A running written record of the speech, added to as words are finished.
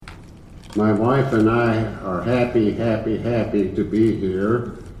My wife and I are happy to be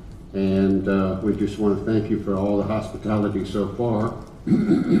here, and we just want to thank you for all the hospitality so far.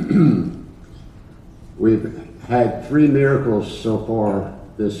 We've had 3 miracles so far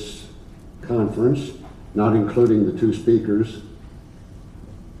this conference, not including the 2 speakers.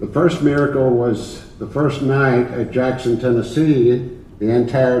 The first miracle was the first night at Jackson, Tennessee. The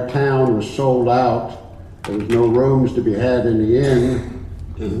entire town was sold out. There was no rooms to be had in the inn.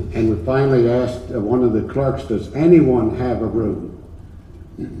 And we finally asked one of the clerks, does anyone have a room?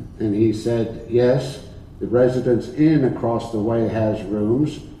 And he said, yes, the Residence Inn across the way has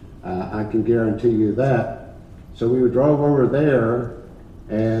rooms. I can guarantee you that. So we drove over there,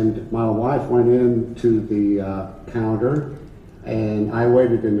 and my wife went into the counter, and I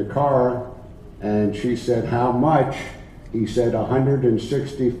waited in the car, and she said, how much? He said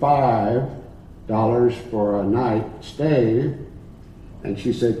 $165 for a night stay. And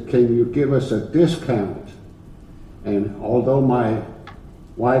she said, can you give us a discount? And although my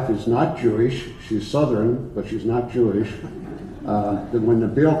wife is not Jewish, she's Southern, but she's not Jewish, when the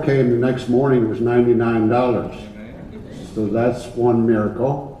bill came the next morning, it was $99. So that's one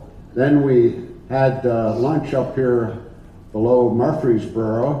miracle. Then we had lunch up here below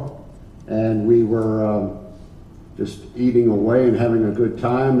Murfreesboro, and we were just eating away and having a good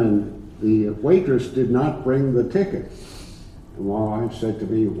time, and the waitress did not bring the ticket. And my wife said to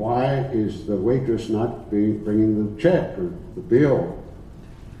me, why is the waitress not bringing the check or the bill?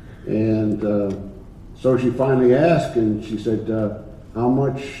 And so she finally asked, and she said, how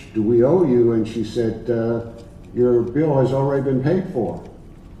much do we owe you? And she said, your bill has already been paid for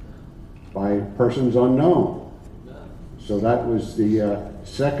by persons unknown. So that was the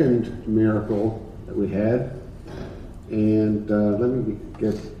second miracle that we had. And let me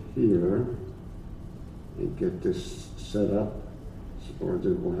get here and get this set up, or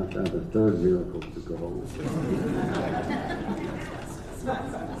we'll have to have a third miracle to go.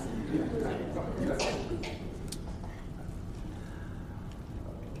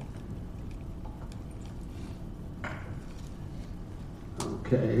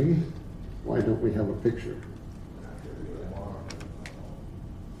 Okay, why don't we have a picture?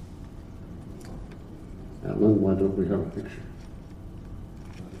 Alan, why don't we have a picture?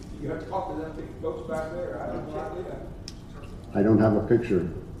 You have to talk to them folks back there. I have no idea. I don't have a picture.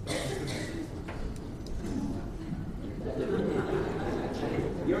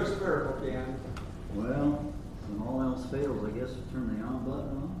 You're a spherical, Ken. Well, when all else fails, I guess we'll turn the on button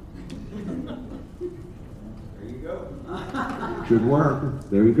on. There you go. Should work.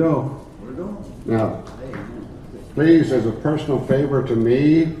 There you go. We're going. Now, please, as a personal favor to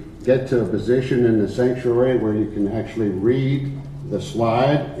me, get to a position in the sanctuary where you can actually read the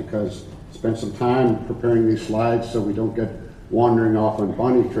slide, because spend some time preparing these slides so we don't get wandering off on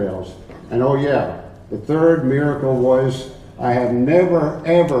bunny trails. And oh yeah, the third miracle was I have never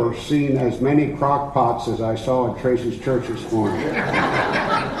ever seen as many crock pots as I saw at Tracy's church this morning.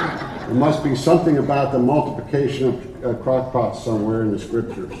 There must be something about the multiplication of crock pots somewhere in the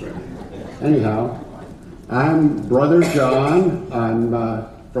scriptures. Anyhow, I'm Brother John. I'm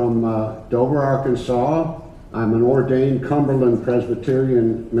from Dover, Arkansas. I'm an ordained Cumberland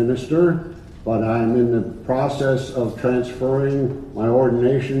Presbyterian minister, but I'm in the process of transferring my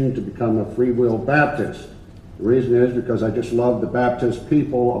ordination to become a Free Will Baptist. The reason is because I just love the Baptist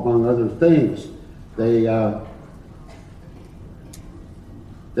people, among other things. Let's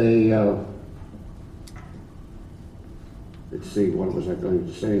see, what was I going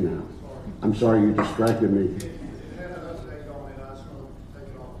to say now? I'm sorry, you distracted me.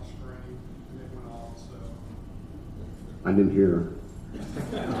 I didn't hear.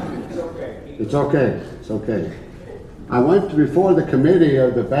 It's okay. It's okay. It's okay. I went before the committee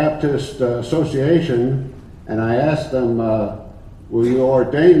of the Baptist Association, and I asked them, will you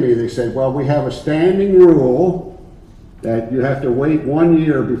ordain me? They said, well, we have a standing rule that you have to wait 1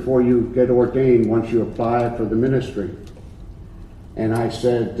 year before you get ordained once you apply for the ministry. And I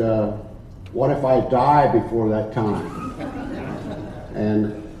said, what if I die before that time?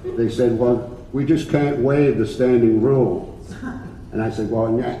 And they said, well, we just can't waive the standing rule. And I said,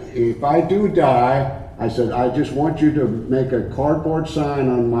 well, if I do die, I said, I just want you to make a cardboard sign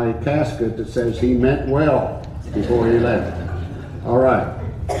on my casket that says he meant well before he left. All right.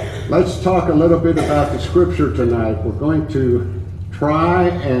 Let's talk a little bit about the scripture tonight. We're going to try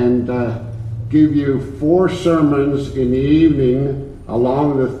and give you 4 sermons in the evening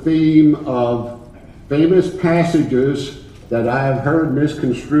along the theme of famous passages that I have heard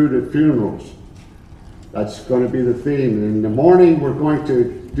misconstrued at funerals. That's going to be the theme. In the morning, we're going to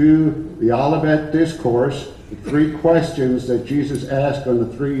do the Olivet Discourse, the three questions that Jesus asked on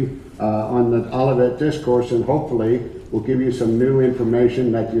the Olivet Discourse, and hopefully will give you some new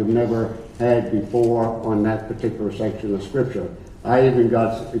information that you've never had before on that particular section of Scripture. I even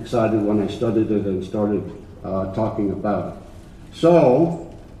got excited when I studied it and started talking about it.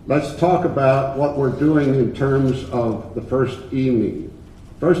 So, let's talk about what we're doing in terms of the first evening.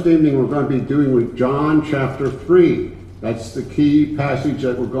 First evening we're going to be doing with John chapter 3. That's the key passage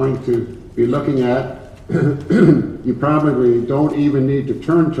that we're going to be looking at. You probably don't even need to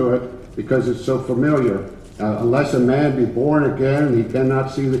turn to it because it's so familiar. Unless a man be born again, he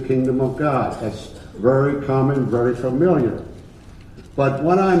cannot see the kingdom of God. That's very common, very familiar. But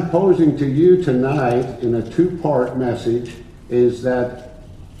what I'm posing to you tonight in a two-part message is that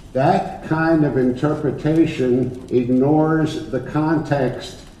kind of interpretation ignores the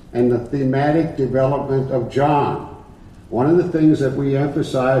context and the thematic development of John. One of the things that we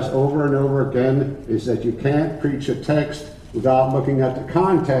emphasize over and over again is that you can't preach a text without looking at the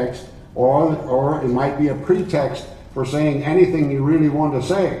context, or it might be a pretext for saying anything you really want to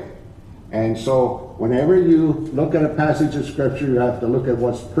say. And so whenever you look at a passage of Scripture, you have to look at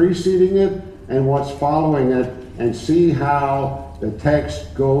what's preceding it and what's following it and see how the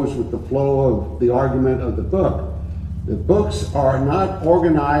text goes with the flow of the argument of the book. The books are not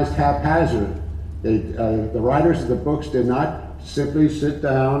organized haphazard. The writers of the books did not simply sit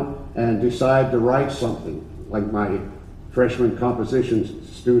down and decide to write something like my freshman composition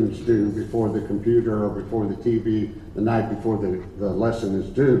students do before the computer or before the TV the night before the lesson is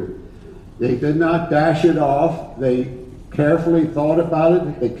due. They did not dash it off. They carefully thought about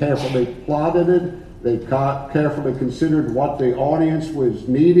it. They carefully plotted it. They carefully considered what the audience was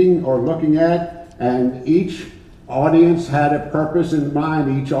needing or looking at, and each audience had a purpose in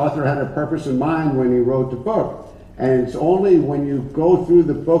mind. Each author had a purpose in mind when he wrote the book. And it's only when you go through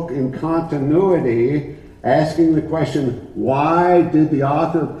the book in continuity, asking the question, why did the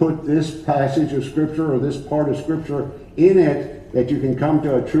author put this passage of Scripture or this part of Scripture in it, that you can come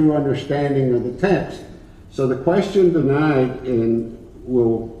to a true understanding of the text. So the question tonight, and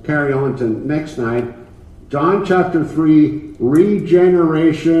we'll carry on to next night, John chapter 3,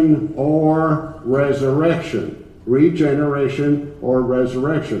 regeneration or resurrection. Regeneration or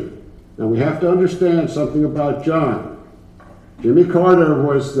resurrection. Now we have to understand something about John. Jimmy Carter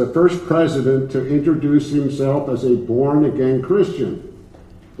was the first president to introduce himself as a born-again Christian.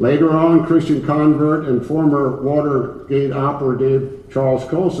 Later on, Christian convert and former Watergate operative Charles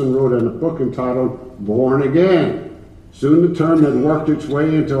Colson wrote in a book entitled Born Again. Soon the term had worked its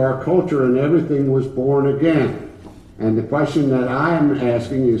way into our culture and everything was born again. And the question that I am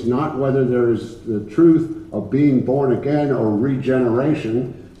asking is not whether there is the truth of being born again or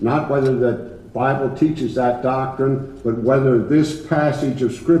regeneration, not whether the Bible teaches that doctrine, but whether this passage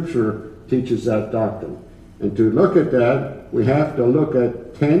of Scripture teaches that doctrine. And to look at that, we have to look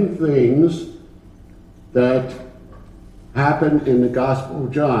at 10 things that happen in the Gospel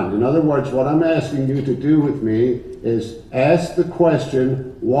of John. In other words, what I'm asking you to do with me is ask the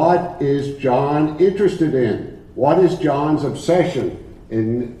question, what is John interested in? What is John's obsession?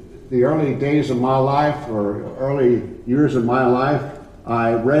 In the early days of my life, or early years of my life,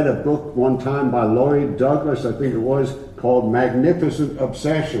 I read a book one time by Lloyd Douglas, I think it was, called Magnificent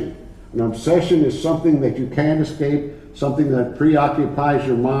Obsession. An obsession is something that you can't escape, something that preoccupies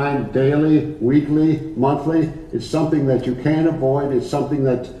your mind daily, weekly, monthly. It's something that you can't avoid. It's something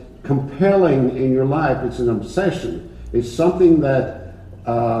that's compelling in your life. It's an obsession. It's something that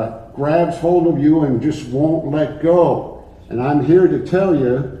grabs hold of you and just won't let go. And I'm here to tell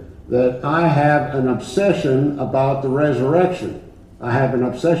you that I have an obsession about the resurrection. I have an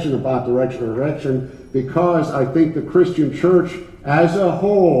obsession about the resurrection because I think the Christian church as a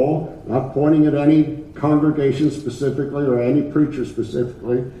whole, not pointing at any congregation specifically or any preacher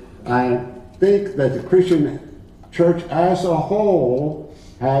specifically, I think that the Christian church as a whole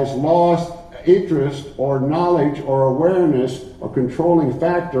has lost interest or knowledge or awareness or controlling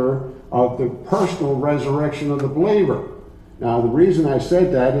factor of the personal resurrection of the believer. Now, the reason I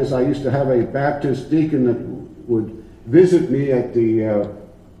said that is I used to have a Baptist deacon that would visit me at the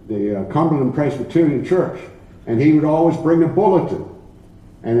Cumberland Presbyterian Church, and he would always bring a bulletin,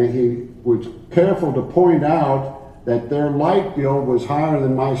 and he was careful to point out that their light bill was higher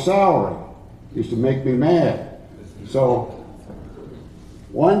than my salary. It used to make me mad. So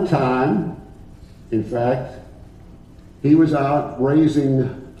one time, in fact, he was out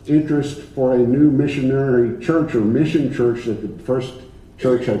raising interest for a new missionary church or mission church that the first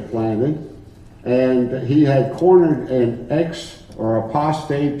church had planted, and he had cornered an or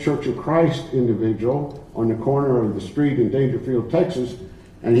apostate Church of Christ individual on the corner of the street in Dangerfield, Texas,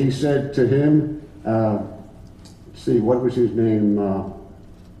 and he said to him, see, what was his name?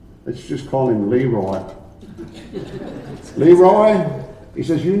 Let's just call him Leroy. Leroy, he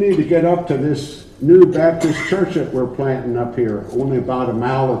says, you need to get up to this new Baptist church that we're planting up here, only about a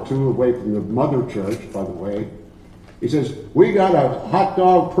mile or two away from the mother church, by the way. He says, we got a hot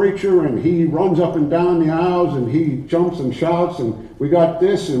dog preacher, and he runs up and down the aisles, and he jumps and shouts, and we got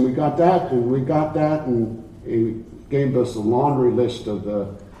this, and we got that, and we got that, and he gave us a laundry list of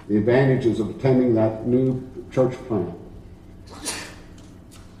the advantages of attending that new church plant.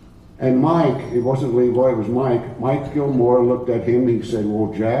 And Mike, it wasn't Leroy, it was Mike Gilmore looked at him, he said,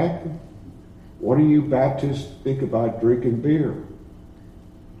 well, Jack, what do you Baptists think about drinking beer?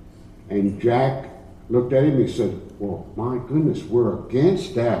 And Jack looked at him, he said, well, my goodness, we're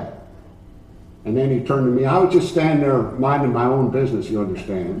against that. And then he turned to me, I was just standing there minding my own business, you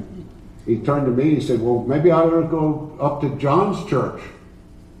understand. He turned to me, he said, well, maybe I ought to go up to John's church.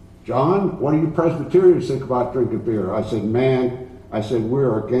 John, what do you Presbyterians think about drinking beer? I said, man,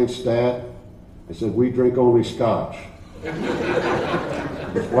 we're against that. I said, we drink only Scotch.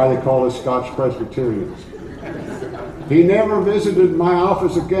 That's why they call us Scotch Presbyterians. He never visited my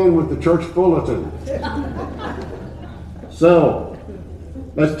office again with the church bulletin. So,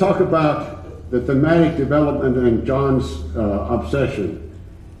 let's talk about the thematic development and John's obsession.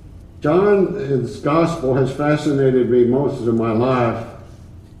 John's gospel has fascinated me most of my life,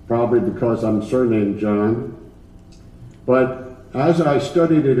 probably because I'm surnamed John. But as I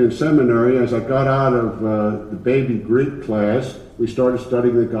studied it in seminary, as I got out of the baby Greek class, we started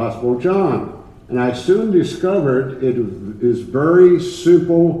studying the Gospel of John. And I soon discovered it is very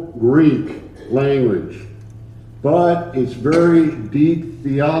simple Greek language, but it's very deep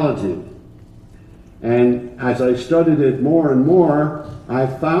theology. And as I studied it more and more, I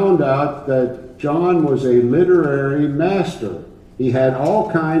found out that John was a literary master. He had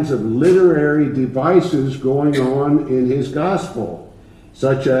all kinds of literary devices going on in his gospel,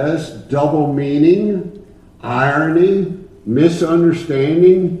 such as double meaning, irony,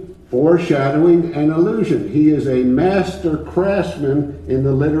 misunderstanding, foreshadowing, and allusion. He is a master craftsman in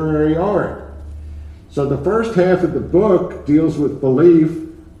the literary art. So the first half of the book deals with belief,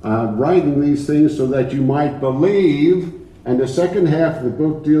 writing these things so that you might believe, and the second half of the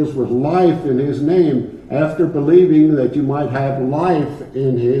book deals with life in his name, after believing that you might have life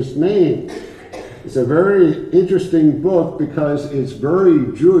in his name. It's a very interesting book because it's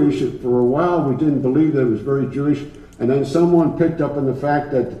very Jewish. For a while we didn't believe that it was very Jewish, and then someone picked up on the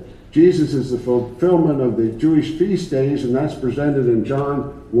fact that Jesus is the fulfillment of the Jewish feast days, and that's presented in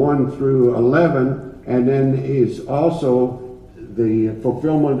John 1 through 11, and then it's also the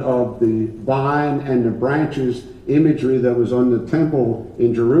fulfillment of the vine and the branches imagery that was on the temple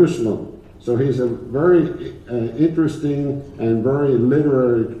in Jerusalem. So he's a very interesting and very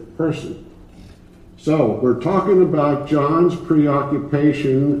literary person. So we're talking about John's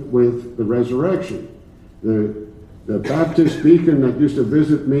preoccupation with the resurrection. The Baptist deacon that used to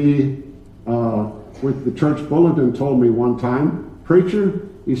visit me with the church bulletin told me one time, preacher,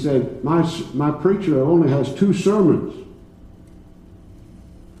 he said, my preacher only has 2 sermons.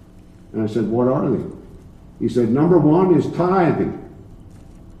 And I said, what are they? He said, number 1 is tithing.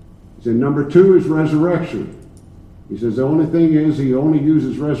 He said, number 2 is resurrection. He says, the only thing is he only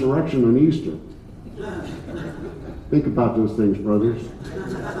uses resurrection on Easter. Think about those things, brothers.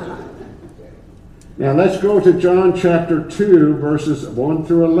 Now let's go to John chapter 2, verses 1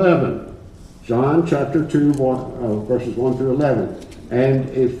 through 11. John chapter 2, verses 1 through 11. And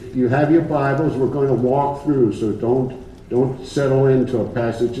if you have your Bibles, we're going to walk through, so don't settle into a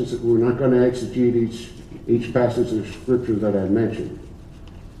passage. We're not going to exegete each passage of Scripture that I mentioned.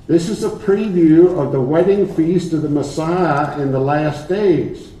 This is a preview of the wedding feast of the Messiah in the last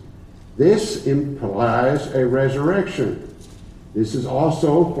days. This implies a resurrection. This is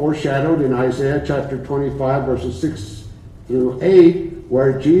also foreshadowed in Isaiah chapter 25, verses 6 through 8,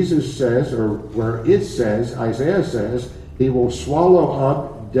 where Jesus says, or where it says, Isaiah says, he will swallow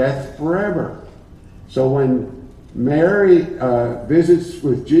up death forever. So when Mary visits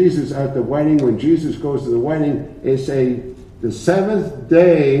with Jesus at the wedding, when Jesus goes to the wedding, it's the seventh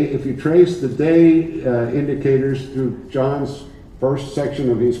day. If you trace the day indicators through John's first section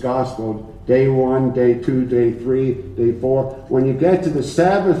of his gospel, day 1, day 2, day 3, day 4. When you get to the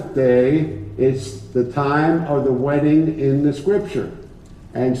Sabbath day, it's the time of the wedding in the Scripture.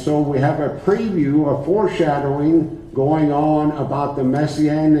 And so we have a preview, a foreshadowing going on about the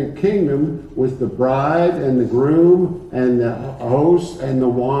Messianic kingdom with the bride and the groom and the host and the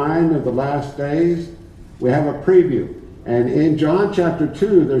wine of the last days. We have a preview. And in John chapter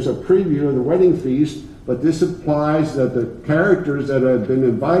 2, there's a preview of the wedding feast, but this implies that the characters that have been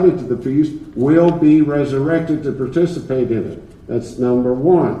invited to the feast will be resurrected to participate in it. That's number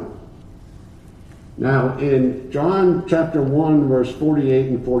one. Now, in John chapter 1, verse 48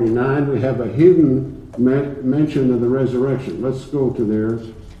 and 49, we have a hidden mention of the resurrection. Let's go to there.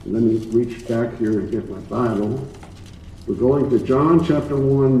 Let me reach back here and get my Bible. We're going to John chapter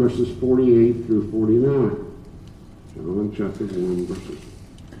 1, verses 48 through 49. John chapter 1, verses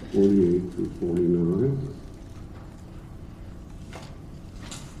 48 through 49.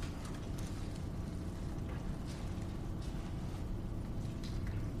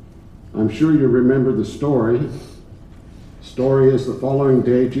 I'm sure you remember the story. The story is the following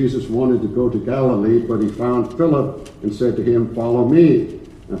day Jesus wanted to go to Galilee, but he found Philip and said to him, "Follow me."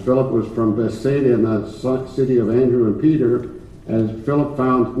 Now Philip was from Bethsaida in the city of Andrew and Peter. And Philip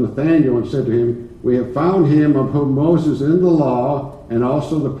found Nathanael and said to him, "We have found him of whom Moses in the law and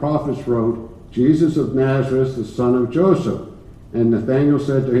also the prophets wrote, Jesus of Nazareth, the son of Joseph." And Nathanael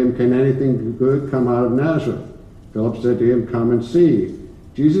said to him, "Can anything good come out of Nazareth?" Philip said to him, "Come and see."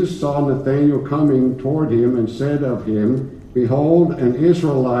 Jesus saw Nathanael coming toward him and said of him, "Behold, an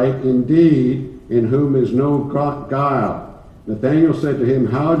Israelite indeed, in whom is no guile." Nathanael said to him,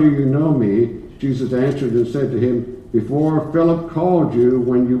 "How do you know me?" Jesus answered and said to him, "Before Philip called you,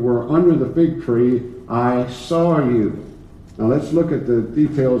 when you were under the fig tree, I saw you." Now let's look at the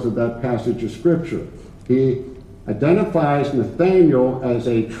details of that passage of Scripture. He identifies Nathanael as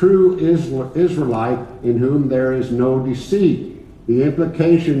a true Israelite in whom there is no deceit. The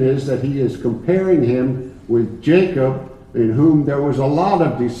implication is that he is comparing him with Jacob, in whom there was a lot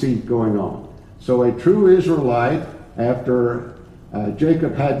of deceit going on. So a true Israelite, after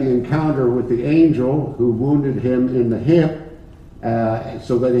Jacob had the encounter with the angel who wounded him in the hip,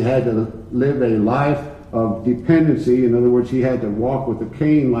 so that he had to live a life of dependency. In other words, he had to walk with a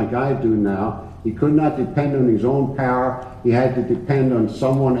cane like I do now. He could not depend on his own power. He had to depend on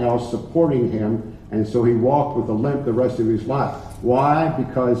someone else supporting him. And so he walked with a limp the rest of his life. Why?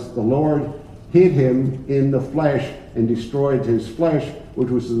 Because the Lord hid him in the flesh and destroyed his flesh, which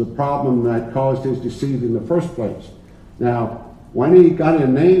was the problem that caused his deceit in the first place. Now, when he got a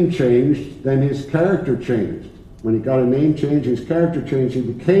name changed, then his character changed. When he got a name change, his character changed. He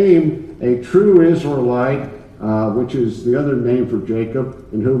became a true Israelite, which is the other name for Jacob,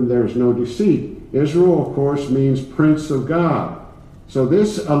 in whom there is no deceit. Israel, of course, means Prince of God. So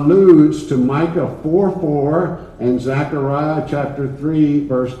this alludes to Micah 4:4 and Zechariah chapter 3,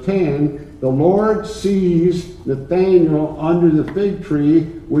 verse 10. The Lord sees Nathanael under the fig tree,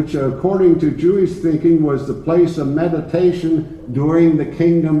 which according to Jewish thinking was the place of meditation during the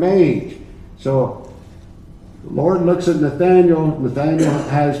kingdom age. So the Lord looks at Nathanael. Nathanael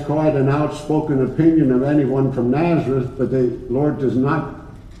has quite an outspoken opinion of anyone from Nazareth, but the Lord is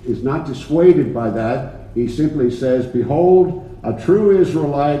not dissuaded by that. He simply says, "Behold, a true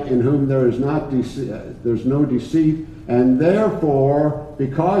Israelite in whom there's no deceit, and therefore,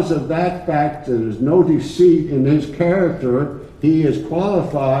 because of that fact that there's no deceit in his character, he is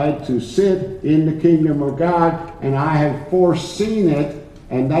qualified to sit in the kingdom of God, and I have foreseen it,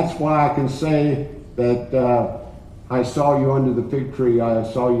 and that's why I can say that I saw you under the fig tree, I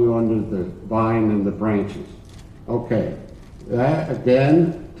saw you under the vine and the branches." Okay, that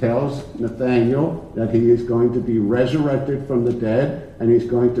again tells Nathanael that he is going to be resurrected from the dead, and he's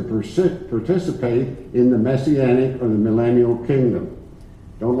going to participate in the messianic or the millennial kingdom.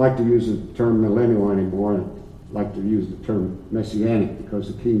 Don't like to use the term millennial anymore. I like to use the term messianic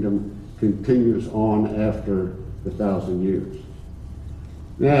because the kingdom continues on after the 1,000 years.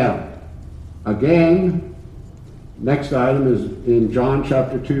 Now, again, next item is in John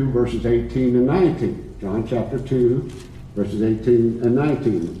chapter 2, verses 18 and 19. John chapter 2, verses 18 and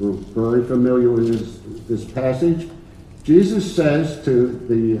 19. We're very familiar with this passage. Jesus says to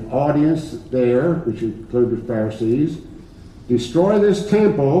the audience there, which included Pharisees, "Destroy this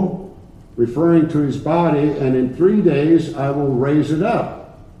temple," referring to his body, "and in 3 days I will raise it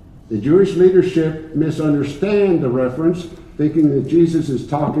up." The Jewish leadership misunderstand the reference, thinking that Jesus is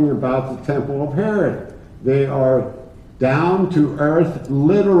talking about the temple of Herod. They are down-to-earth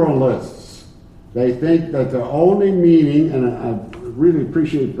literalists. They think that the only meaning, and I really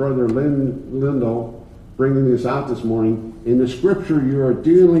appreciate Brother Lindell bringing this out this morning, in the Scripture you are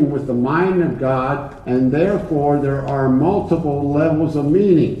dealing with the mind of God, and therefore there are multiple levels of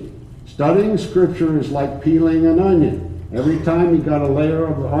meaning. Studying Scripture is like peeling an onion. Every time you got a layer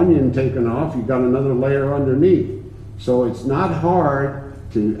of the onion taken off, you got another layer underneath. So it's not hard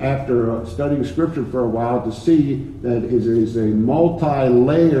to, after studying Scripture for a while, to see that it is a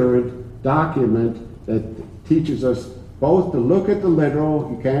multi-layered document that teaches us both to look at the literal,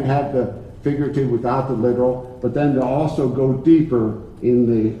 you can't have the figurative without the literal, but then to also go deeper in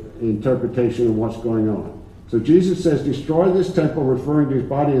the interpretation of what's going on. So Jesus says, destroy this temple, referring to his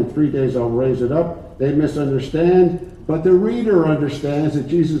body, in 3 days I'll raise it up. They misunderstand, but the reader understands that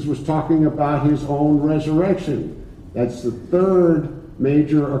Jesus was talking about his own resurrection. That's the third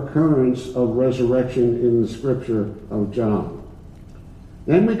major occurrence of resurrection in the scripture of John.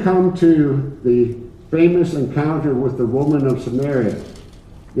 Then we come to the famous encounter with the woman of Samaria.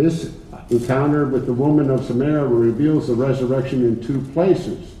 This encounter with the woman of Samaria reveals the resurrection in two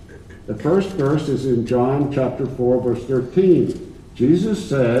places. The first verse is in John chapter 4, verse 13. Jesus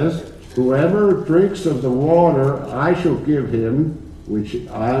says, whoever drinks of the water I shall give him, which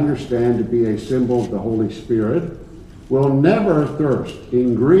I understand to be a symbol of the Holy Spirit, will never thirst.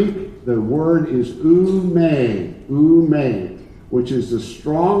 In Greek, the word is oume, which is the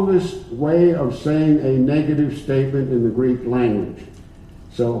strongest way of saying a negative statement in the Greek language.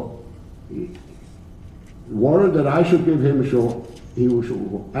 So, the water that I shall give him he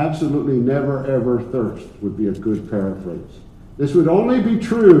will absolutely never ever thirst, would be a good paraphrase. This would only be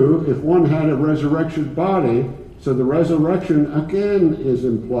true if one had a resurrection body, so the resurrection again is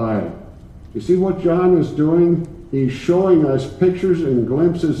implied. You see what John is doing? He's showing us pictures and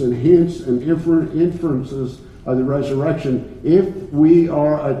glimpses and hints and inferences of the resurrection if we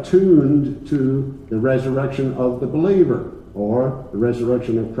are attuned to the resurrection of the believer, or the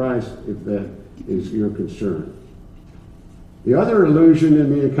resurrection of Christ, if that is your concern. The other allusion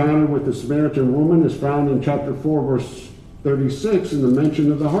in the encounter with the Samaritan woman is found in chapter 4, verse 36, in the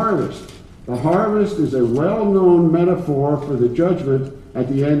mention of the harvest. The harvest is a well-known metaphor for the judgment at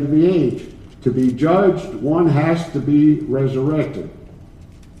the end of the age. To be judged, one has to be resurrected.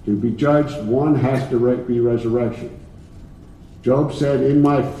 To be judged, one has to be resurrection. Job said, in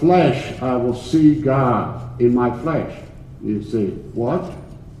my flesh I will see God. In my flesh. You say, what?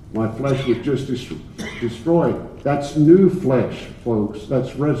 My flesh was just destroyed. That's new flesh, folks.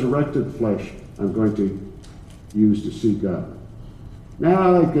 That's resurrected flesh I'm going to use to see God.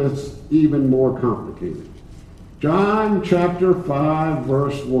 Now it gets even more complicated. John chapter 5,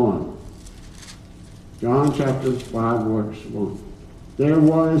 verse 1. John chapter 5, verse 1. There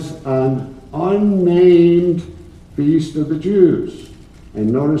was an unnamed feast of the Jews.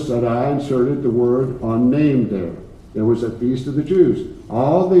 And notice that I inserted the word unnamed there. There was a feast of the Jews.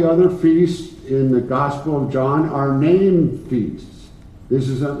 All the other feasts in the Gospel of John are named feasts. This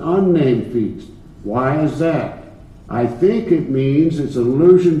is an unnamed feast. Why is that? I think it means it's an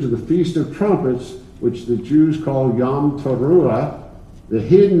allusion to the Feast of Trumpets, which the Jews call Yom Teruah, the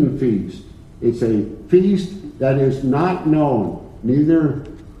hidden feast. It's a feast that is not known.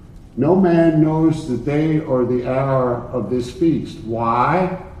 No man knows the day or the hour of this feast.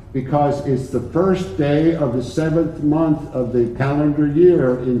 Why? Because it's the first day of the 7th month of the calendar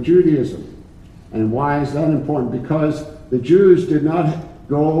year in Judaism. And why is that important? Because the Jews did not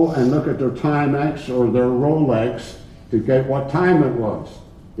go and look at their Timex or their Rolex to get what time it was.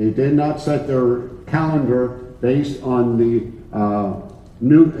 They did not set their calendar based on the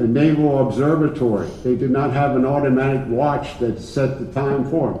Naval Observatory. They did not have an automatic watch that set the time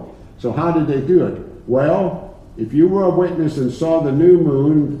for them. So how did they do it? Well, if you were a witness and saw the new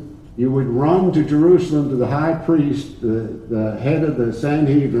moon, you would run to Jerusalem to the high priest, the head of the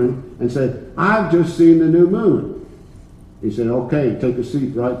Sanhedrin, and say, I've just seen the new moon. He said, okay, take a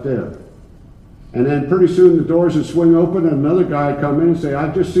seat right there. And then pretty soon the doors would swing open and another guy would come in and say,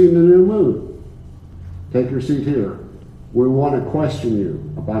 I've just seen the new moon. Take your seat here. We want to question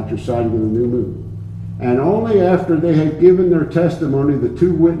you about your sighting of the new moon. And only after they had given their testimony, the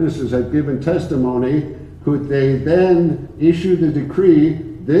two witnesses had given testimony, could they then issue the decree,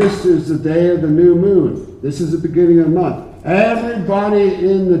 this is the day of the new moon. This is the beginning of the month. Everybody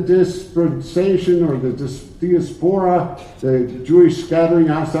in the dispensation or the diaspora, the Jewish scattering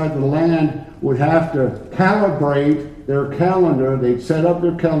outside the land, would have to calibrate their calendar. They'd set up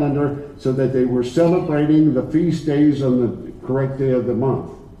their calendar so that they were celebrating the feast days on the correct day of the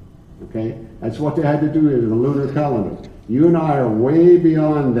month. Okay? That's what they had to do in the lunar calendar. You and I are way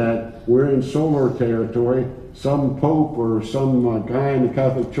beyond that. We're in solar territory. Some pope or some guy in the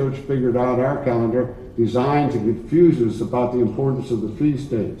Catholic Church figured out our calendar designed to confuse us about the importance of the feast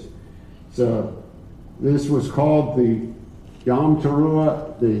days. So this was called the Yom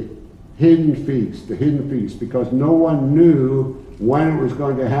Teruah, the hidden feast, because no one knew when it was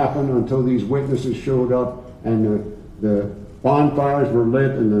going to happen until these witnesses showed up and the bonfires were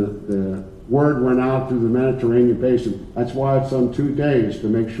lit and the word went out through the Mediterranean basin. That's why it's on 2 days, to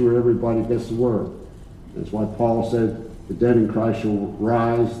make sure everybody gets the word. That's why Paul said the dead in Christ shall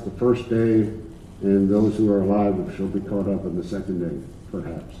rise the first day, and those who are alive shall be caught up in the second day,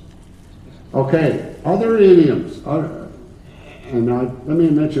 perhaps. Okay, other idioms. let me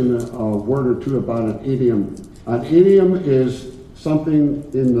mention a word or two about an idiom. An idiom is something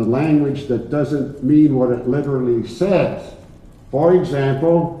in the language that doesn't mean what it literally says. For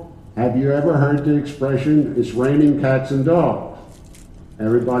example, have you ever heard the expression, it's raining cats and dogs?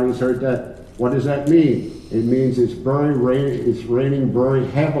 Everybody's heard that. What does that mean? It means it's raining very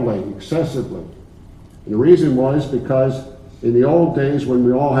heavily, excessively. And the reason was because in the old days when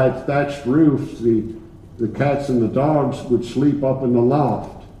we all had thatched roofs, the cats and the dogs would sleep up in the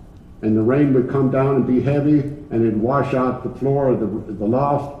loft. And the rain would come down and be heavy, and it'd wash out the floor of the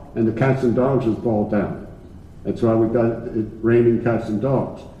loft, and the cats and dogs would fall down. That's why we got it raining cats and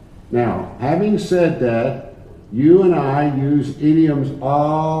dogs. Now, having said that, you and I use idioms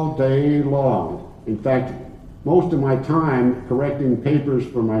all day long. In fact, most of my time correcting papers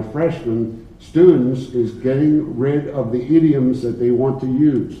for my freshman students is getting rid of the idioms that they want to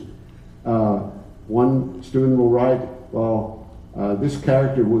use. One student will write, well, this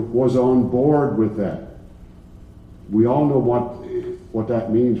character was on board with that. We all know what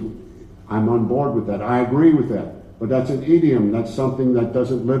that means. I'm on board with that. I agree with that. But that's an idiom. That's something that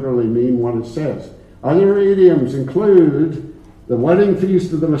doesn't literally mean what it says. Other idioms include the wedding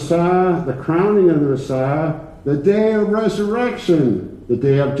feast of the Messiah, the crowning of the Messiah, the day of resurrection, the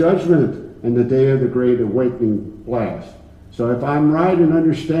day of judgment, and the day of the great awakening blast. So if I'm right in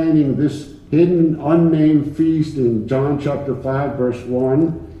understanding this hidden, unnamed feast in John chapter 5, verse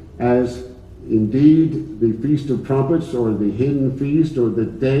 1, as indeed the Feast of Trumpets, or the hidden feast, or the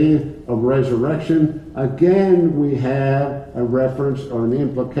day of resurrection, again we have a reference or an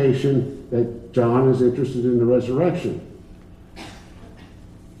implication that John is interested in the resurrection.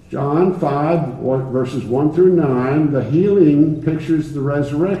 John 5, verses 1 through 9, the healing pictures the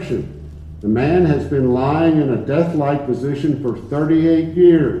resurrection. The man has been lying in a death-like position for 38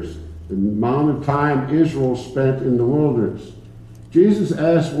 years, the amount of time Israel spent in the wilderness. Jesus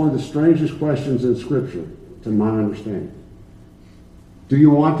asked one of the strangest questions in Scripture, to my understanding. Do you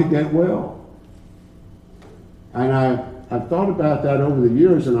want to get well? And I've thought about that over the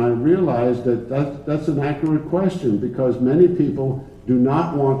years, and I realized that's an accurate question, because many people do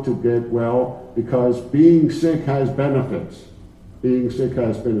not want to get well because being sick has benefits. Being sick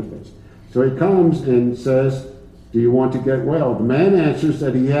has benefits. So he comes and says, do you want to get well? The man answers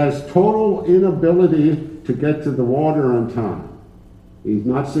that he has total inability to get to the water on time. He's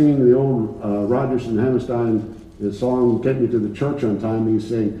not singing the old Rodgers and Hammerstein the song, Get Me to the Church on Time. He's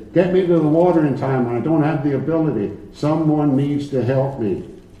saying, get me to the water in time, and I don't have the ability. Someone needs to help me.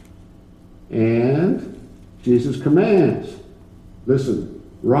 And Jesus commands, listen,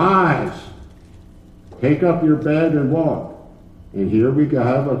 rise, take up your bed and walk. And here we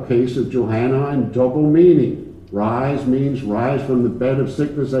have a case of Johannine double meaning. Rise means rise from the bed of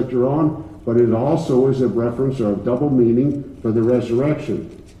sickness that you're on, but it also is a reference or a double meaning for the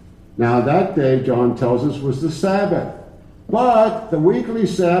resurrection. Now that day, John tells us, was the Sabbath. But the weekly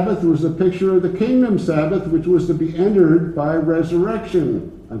Sabbath was a picture of the kingdom Sabbath, which was to be entered by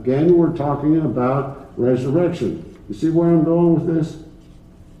resurrection. Again, we're talking about resurrection. You see where I'm going with this?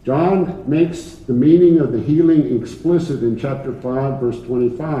 John makes the meaning of the healing explicit in chapter 5, verse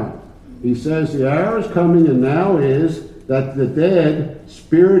 25. He says, the hour is coming and now is that the dead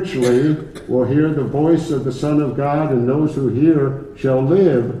spiritually will hear the voice of the Son of God, and those who hear shall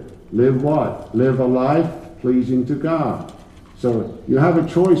live. Live what? Live a life pleasing to God. So you have a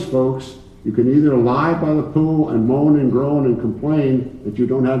choice, folks. You can either lie by the pool and moan and groan and complain that you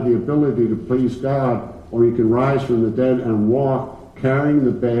don't have the ability to please God, or you can rise from the dead and walk, carrying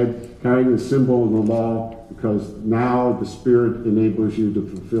the bed, carrying the symbol of the law, because now the Spirit enables you to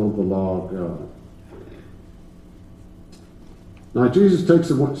fulfill the law of God. Now Jesus takes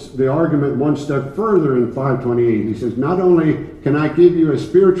the argument one step further in 5:28. He says, not only can I give you a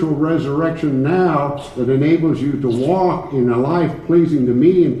spiritual resurrection now that enables you to walk in a life pleasing to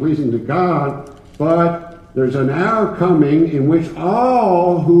me and pleasing to God, but there's an hour coming in which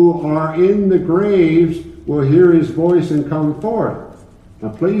all who are in the graves will hear his voice and come forth. Now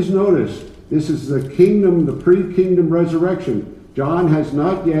please notice, this is the kingdom, the pre-kingdom resurrection. John has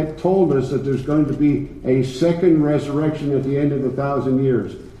not yet told us that there's going to be a second resurrection at the end of 1,000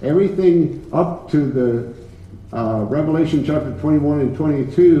 years. Everything up to the Revelation chapter 21 and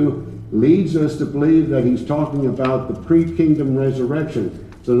 22 leads us to believe that he's talking about the pre-kingdom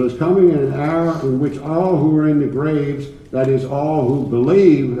resurrection. So there's coming an hour in which all who are in the graves, that is all who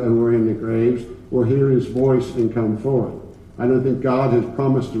believe who are in the graves, will hear his voice and come forth. I don't think God has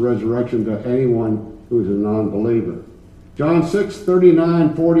promised the resurrection to anyone who is a non-believer. John 6,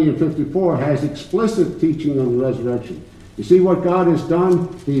 39, 40, and 54 has explicit teaching on the resurrection. You see what God has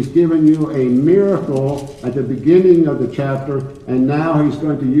done? He's given you a miracle at the beginning of the chapter, and now he's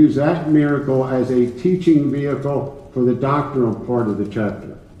going to use that miracle as a teaching vehicle for the doctrinal part of the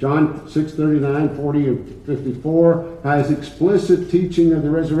chapter. John 6:39, 40, and 54 has explicit teaching of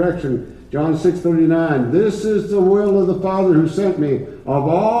the resurrection. John 6:39, this is the will of the Father who sent me. Of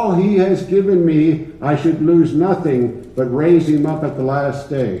all he has given me, I should lose nothing, but raise him up at the last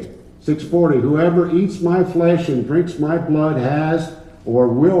day. 6:40, whoever eats my flesh and drinks my blood has or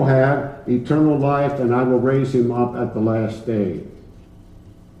will have eternal life, and I will raise him up at the last day.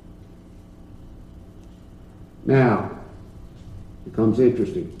 Now, it becomes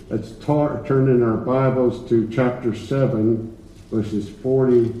interesting. Let's turn in our Bibles to chapter 7, verses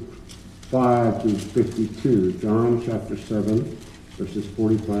 45 to 52. John chapter 7, verses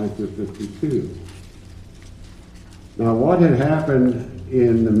 45 to 52. Now, what had happened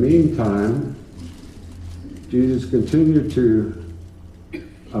in the meantime, Jesus continued to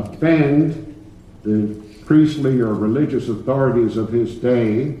offend the priestly or religious authorities of his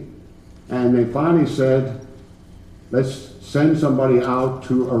day, and they finally said, let's send somebody out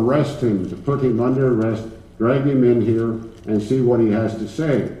to arrest him, to put him under arrest, drag him in here, and see what he has to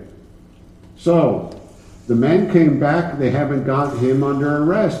say. So, the men came back, they haven't got him under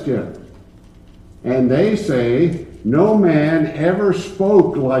arrest yet. And they say, no man ever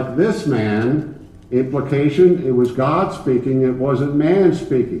spoke like this man. Implication, it was God speaking, it wasn't man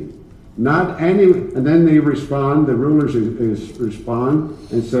speaking. Not any, and then they respond, the rulers respond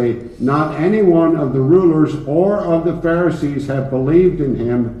and say, not any one of the rulers or of the Pharisees have believed in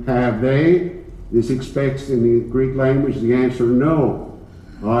him, have they? This expects in the Greek language the answer no.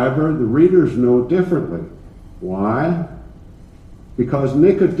 However, the readers know differently. Why? Because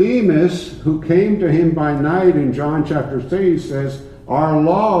Nicodemus, who came to him by night in John chapter 3, says, our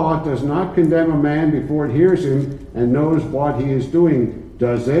law does not condemn a man before it hears him and knows what he is doing,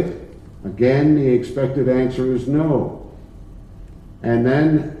 does it? Again, the expected answer is no. And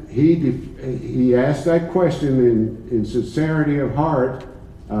then he asked that question in sincerity of heart,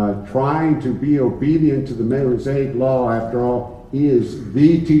 trying to be obedient to the Mosaic law. After all, he is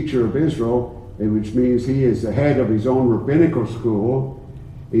the teacher of Israel, which means he is the head of his own rabbinical school.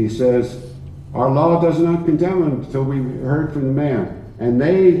 He says, our law does not condemn him until we heard from the man. And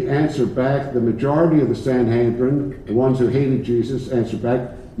they answer back, the majority of the Sanhedrin, the ones who hated Jesus, answer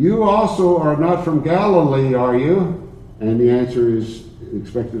back, you also are not from Galilee, are you? And the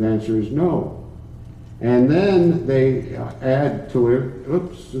expected answer is no. And then they add to it,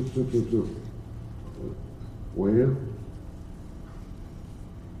 well,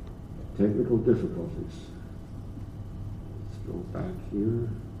 technical difficulties. Let's go back here.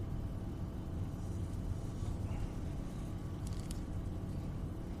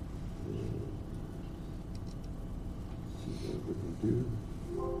 See what we can do.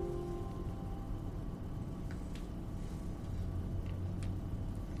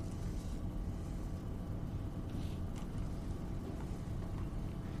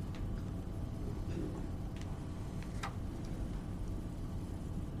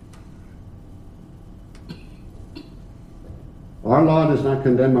 Our law does not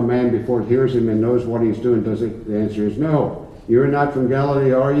condemn a man before it hears him and knows what he's doing, does it? The answer is no. You're not from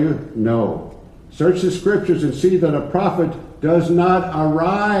Galilee, are you? No. Search the scriptures and see that a prophet does not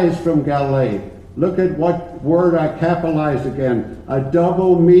arise from Galilee. Look at what word I capitalized again. A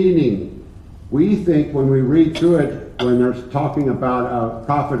double meaning. We think when we read through it, when they're talking about a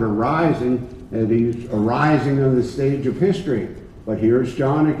prophet arising, that he's arising on the stage of history. But here's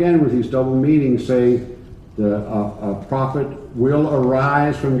John again with his double meaning saying, a prophet will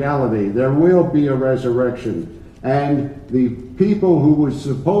arise from Galilee. There will be a resurrection. And the people who were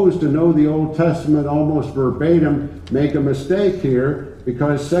supposed to know the Old Testament almost verbatim make a mistake here,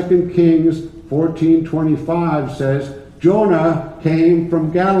 because 2 Kings 14:25 says, Jonah came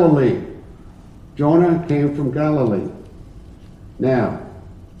from Galilee. Jonah came from Galilee. Now,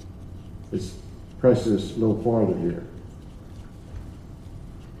 let's press this a little farther here.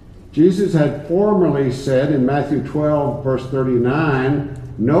 Jesus had formerly said in Matthew 12, verse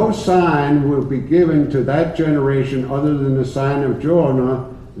 39, no sign will be given to that generation other than the sign of Jonah,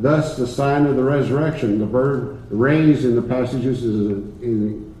 thus the sign of the resurrection. The word raised in the passages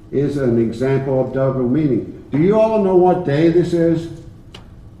is an example of double meaning. Do you all know what day this is?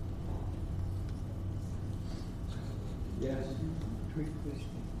 Yes.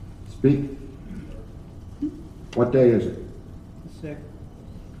 Speak. What day is it?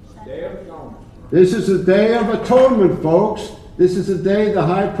 Day of Atonement. This is the Day of Atonement, folks. This is the day the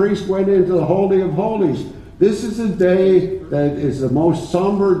high priest went into the Holy of Holies. This is the day that is the most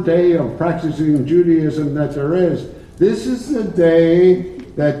somber day of practicing Judaism that there is. this is the day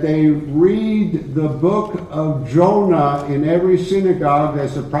that they read the book of Jonah in every synagogue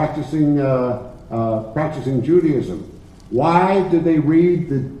that's practicing Judaism. Why do they read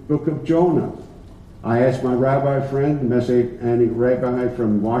the book of Jonah? I asked my rabbi friend, the Messianic rabbi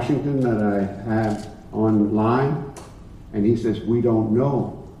from Washington that I have online, and he says, we don't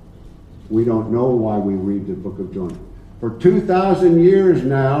know. We don't know why we read the book of Jonah. For 2,000 years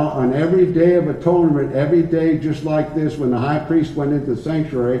now, on every day of atonement, every day just like this, when the high priest went into the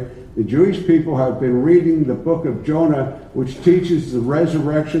sanctuary, the Jewish people have been reading the book of Jonah, which teaches the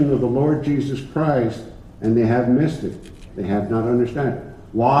resurrection of the Lord Jesus Christ, and they have missed it. They have not understood it.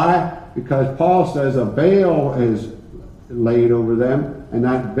 Why? Because Paul says a veil is laid over them, and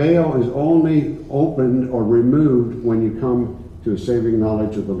that veil is only opened or removed when you come to a saving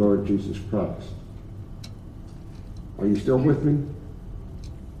knowledge of the Lord Jesus Christ. Are you still with me?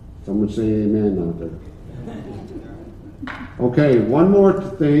 Someone say amen out there. Okay, one more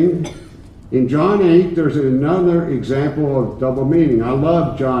thing. In John 8, there's another example of double meaning. I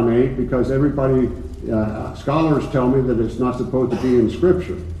love John 8 because everybody, scholars tell me that it's not supposed to be in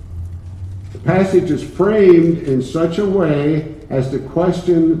Scripture. The passage is framed in such a way as to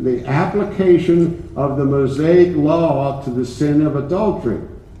question the application of the Mosaic law to the sin of adultery.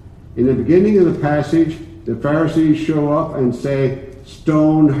 In the beginning of the passage, the Pharisees show up and say,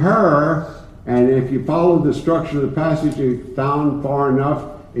 stone her. And if you follow the structure of the passage, if down far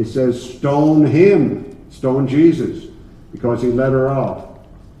enough, it says stone him, stone Jesus, because he let her off.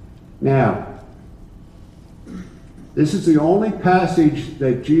 Now, this is the only passage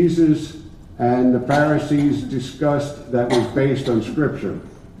that Jesus and the Pharisees discussed that was based on Scripture.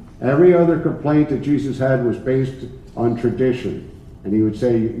 Every other complaint that Jesus had was based on tradition. And he would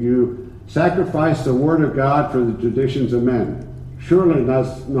say, you sacrifice the Word of God for the traditions of men. Surely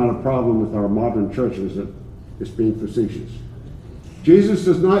that's not a problem with our modern churches, that it's being facetious. Jesus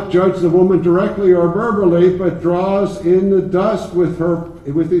does not judge the woman directly or verbally, but draws in the dust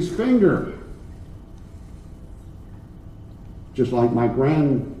with his finger. Just like my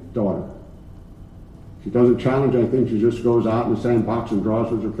granddaughter. She doesn't challenge anything, she just goes out in the sandbox and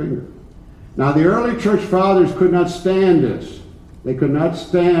draws with her finger. Now the early church fathers could not stand this. They could not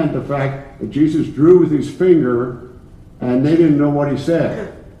stand the fact that Jesus drew with his finger and they didn't know what he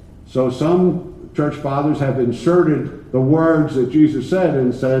said. So some church fathers have inserted the words that Jesus said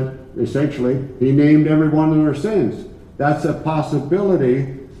and said, essentially, he named every one of their sins. That's a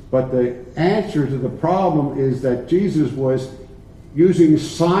possibility, but the answer to the problem is that Jesus was using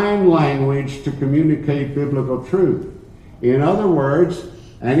sign language to communicate biblical truth. In other words,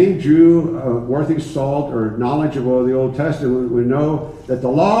 any Jew worth his salt or knowledgeable of the Old Testament would know that the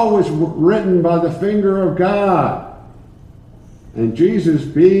law was written by the finger of God. And Jesus,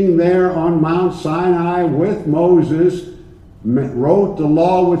 being there on Mount Sinai with Moses, wrote the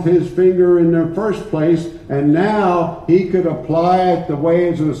law with his finger in the first place, and now he could apply it the way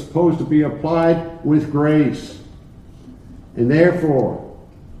it was supposed to be applied, with grace. And therefore,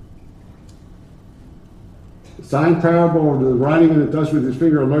 the sign parable of the writing in the dust with his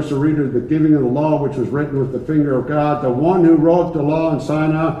finger alerts the reader to the giving of the law which was written with the finger of God. The one who wrote the law in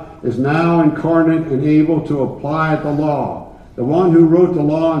Sinai is now incarnate and able to apply the law. The one who wrote the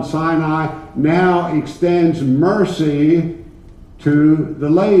law in Sinai now extends mercy to the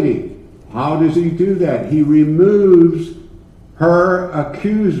lady. How does he do that? He removes her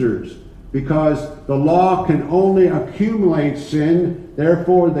accusers, because the law can only accumulate sin.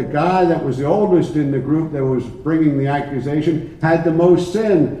 Therefore, the guy that was the oldest in the group that was bringing the accusation had the most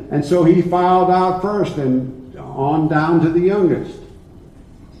sin, and so he filed out first and on down to the youngest.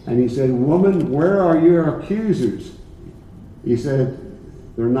 And he said, "Woman, where are your accusers?" He said,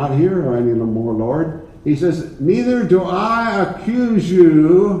 "They're not here anymore, Lord." He says, "Neither do I accuse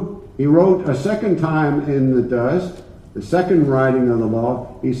you." He wrote a second time in the dust, the second writing of the law.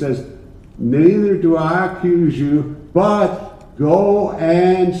 He says, "Neither do I accuse you, but go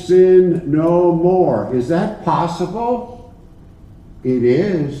and sin no more." Is that possible? It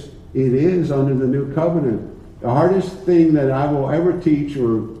is. It is under the new covenant. The hardest thing that I will ever teach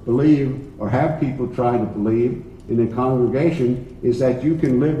or believe or have people try to believe in a congregation is that you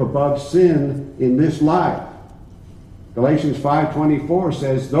can live above sin in this life. Galatians 5:24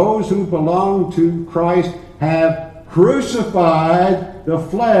 says, "Those who belong to Christ have crucified the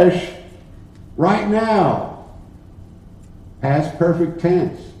flesh right now." Past perfect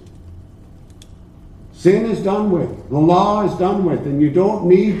tense. Sin is done with. The law is done with. And you don't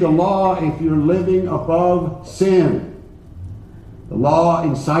need the law if you're living above sin. The law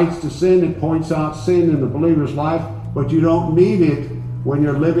incites to sin. It points out sin in the believer's life. But you don't need it when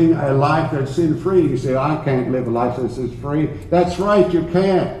you're living a life that's sin-free. You say, I can't live a life that's sin-free. That's right, you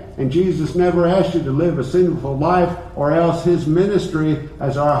can't. And Jesus never asked you to live a sinful life, or else his ministry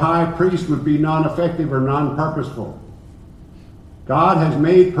as our high priest would be non-effective or non-purposeful. God has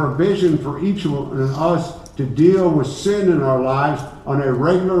made provision for each of us to deal with sin in our lives on a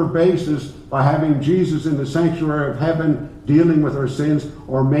regular basis by having Jesus in the sanctuary of heaven dealing with our sins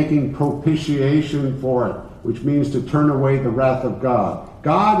or making propitiation for it, which means to turn away the wrath of God.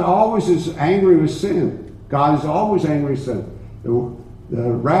 God always is angry with sin. God is always angry with sin.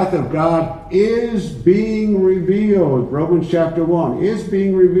 The wrath of God is being revealed. Romans chapter 1 is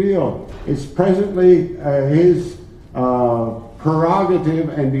being revealed. It's presently his prerogative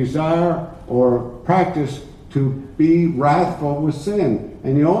and desire or practice to be wrathful with sin.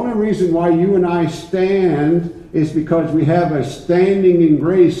 And the only reason why you and I stand is because we have a standing in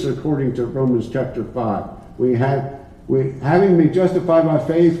grace, according to Romans chapter 5. Having been justified by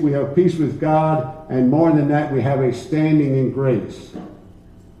faith, we have peace with God, and more than that, we have a standing in grace.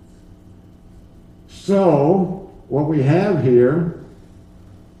 So, what we have here,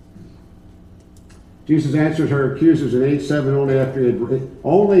 Jesus answers her accusers in 8:7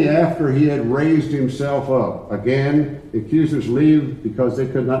 only after he had raised himself up. Again, the accusers leave because they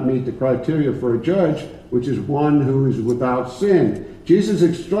could not meet the criteria for a judge, which is one who is without sin. Jesus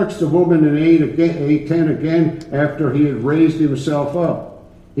instructs the woman in 8:10 again after he had raised himself up.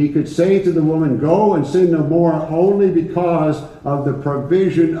 He could say to the woman, go and sin no more, only because of the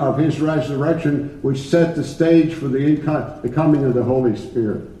provision of his resurrection, which set the stage for the coming of the Holy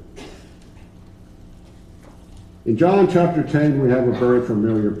Spirit. In John chapter 10, we have a very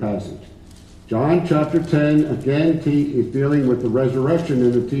familiar passage. John chapter 10, again, is dealing with the resurrection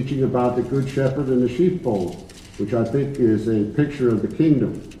and the teaching about the good shepherd and the sheepfold, which I think is a picture of the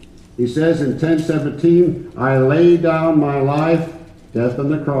kingdom. He says in 10:17, I lay down my life, death on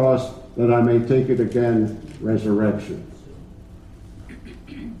the cross, that I may take it again, resurrection.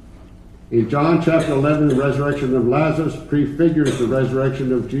 In John chapter 11, the resurrection of Lazarus prefigures the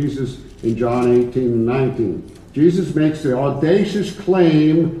resurrection of Jesus in John 18:19. Jesus makes the audacious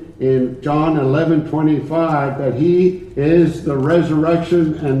claim in John 11:25 that he is the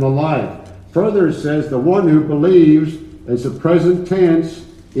resurrection and the life. Further, it says, the one who believes, as the present tense,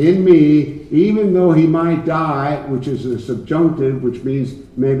 in me, even though he might die, which is a subjunctive, which means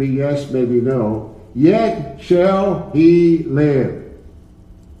maybe yes, maybe no, yet shall he live.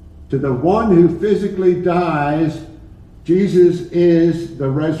 To the one who physically dies, Jesus is the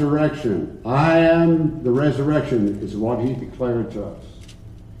resurrection. I am the resurrection, is what he declared to us.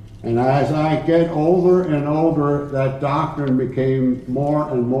 And as I get older and older, that doctrine became more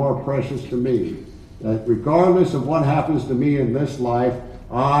and more precious to me. That regardless of what happens to me in this life,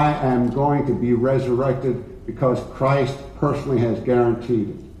 I am going to be resurrected because Christ personally has guaranteed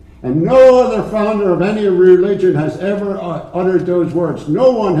it. And no other founder of any religion has ever uttered those words.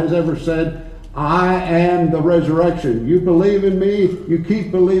 No one has ever said, I am the resurrection. You believe in me, you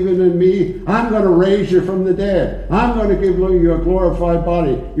keep believing in me, I'm going to raise you from the dead. I'm going to give you a glorified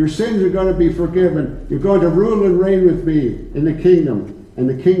body. Your sins are going to be forgiven. You're going to rule and reign with me in the kingdom. And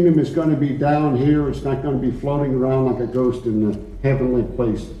the kingdom is going to be down here. It's not going to be floating around like a ghost in the heavenly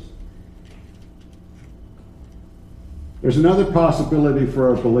places. There's another possibility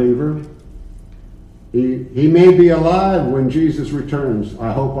for a believer. He may be alive when Jesus returns.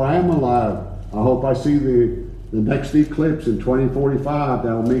 I hope I am alive. I hope I see the next eclipse in 2045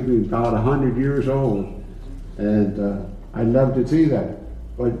 that will make me about 100 years old. And I'd love to see that.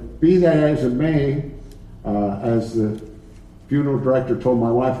 But be that as it may, as the funeral director told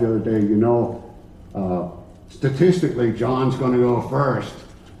my wife the other day, statistically, John's going to go first.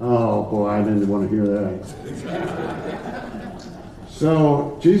 Oh, boy, I didn't want to hear that.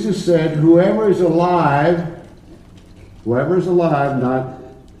 So Jesus said, whoever is alive, not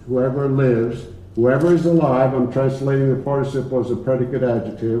whoever lives, whoever is alive, I'm translating the participle as a predicate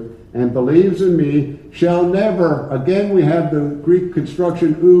adjective, and believes in me, shall never, again we have the Greek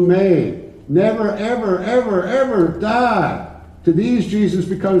construction ume, never, ever, ever, ever die. To these Jesus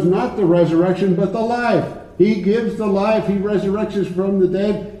becomes not the resurrection, but the life. He gives the life. He resurrects us from the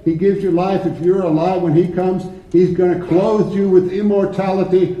dead. He gives you life. If you're alive when he comes, he's going to clothe you with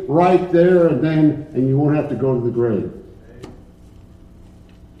immortality right there and then, and you won't have to go to the grave.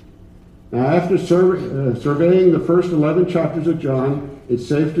 Now, after surveying the first 11 chapters of John, it's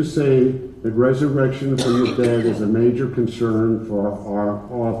safe to say that resurrection from the dead is a major concern for our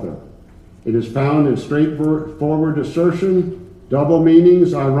author. It is found in straightforward assertion, double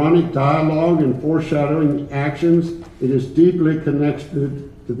meanings, ironic dialogue, and foreshadowing actions. It is deeply connected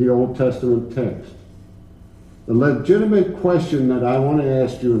to the Old Testament text. The legitimate question that I want to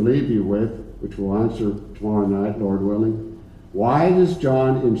ask you and leave you with, which we'll answer tomorrow night, Lord willing, why does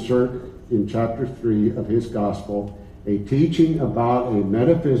John insert in chapter 3 of his gospel a teaching about a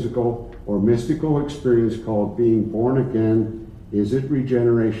metaphysical or mystical experience called being born again? Is it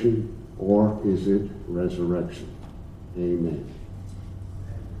regeneration or is it resurrection? Amen.